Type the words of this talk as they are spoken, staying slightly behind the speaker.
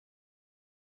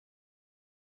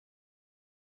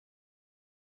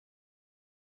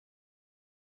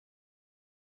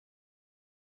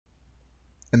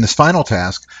In this final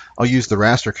task, I'll use the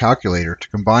raster calculator to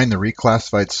combine the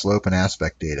reclassified slope and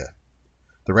aspect data.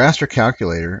 The raster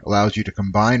calculator allows you to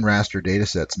combine raster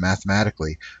datasets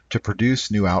mathematically to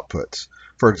produce new outputs.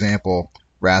 For example,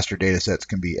 raster datasets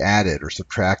can be added or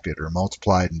subtracted or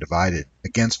multiplied and divided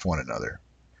against one another.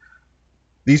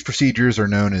 These procedures are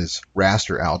known as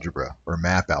raster algebra or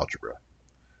map algebra.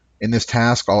 In this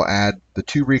task, I'll add the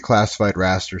two reclassified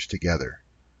rasters together.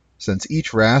 Since each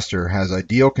raster has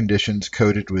ideal conditions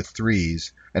coded with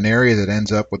 3s, an area that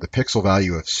ends up with a pixel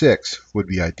value of 6 would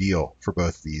be ideal for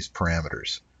both these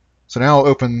parameters. So now I'll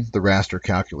open the raster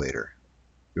calculator.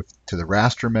 Go to the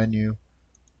raster menu,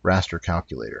 raster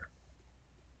calculator.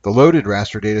 The loaded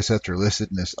raster datasets are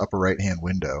listed in this upper right-hand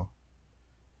window.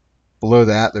 Below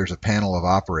that, there's a panel of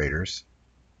operators,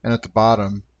 and at the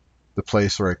bottom, the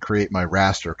place where I create my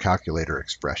raster calculator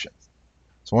expression.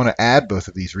 So I want to add both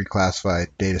of these reclassified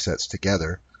datasets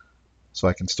together. So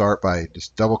I can start by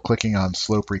just double-clicking on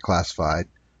slope reclassified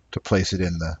to place it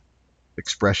in the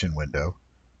expression window.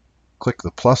 Click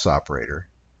the plus operator,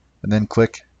 and then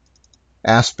click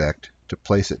aspect to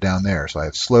place it down there. So I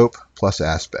have slope plus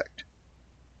aspect.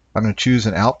 I'm going to choose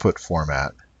an output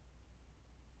format,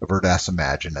 avert as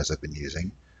imagine, as I've been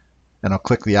using, and I'll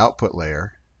click the output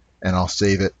layer, and I'll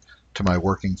save it to my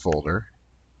working folder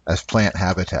as plant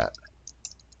habitat.img.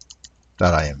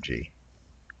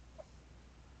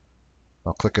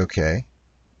 I'll click OK.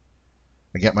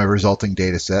 I get my resulting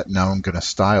data set. Now I'm going to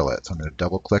style it. So I'm going to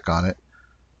double click on it,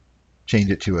 change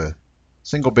it to a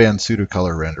single band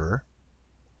pseudocolor renderer,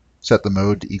 set the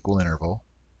mode to equal interval,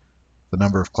 the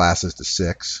number of classes to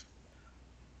 6.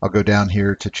 I'll go down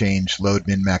here to change load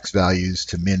min-max values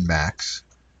to min-max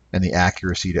and the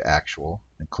accuracy to actual,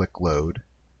 and click load.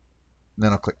 And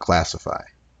then I'll click classify.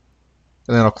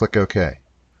 And then I'll click OK.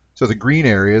 So the green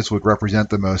areas would represent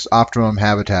the most optimum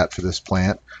habitat for this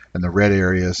plant, and the red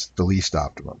areas the least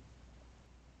optimum.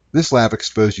 This lab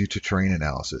exposed you to terrain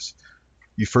analysis.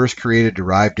 You first created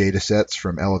derived data sets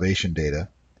from elevation data.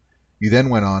 You then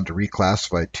went on to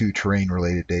reclassify two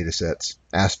terrain-related data sets,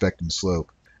 aspect and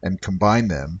slope, and combine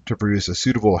them to produce a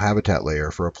suitable habitat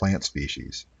layer for a plant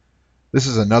species. This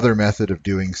is another method of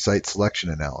doing site selection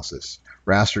analysis.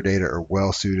 Raster data are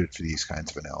well suited for these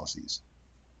kinds of analyses.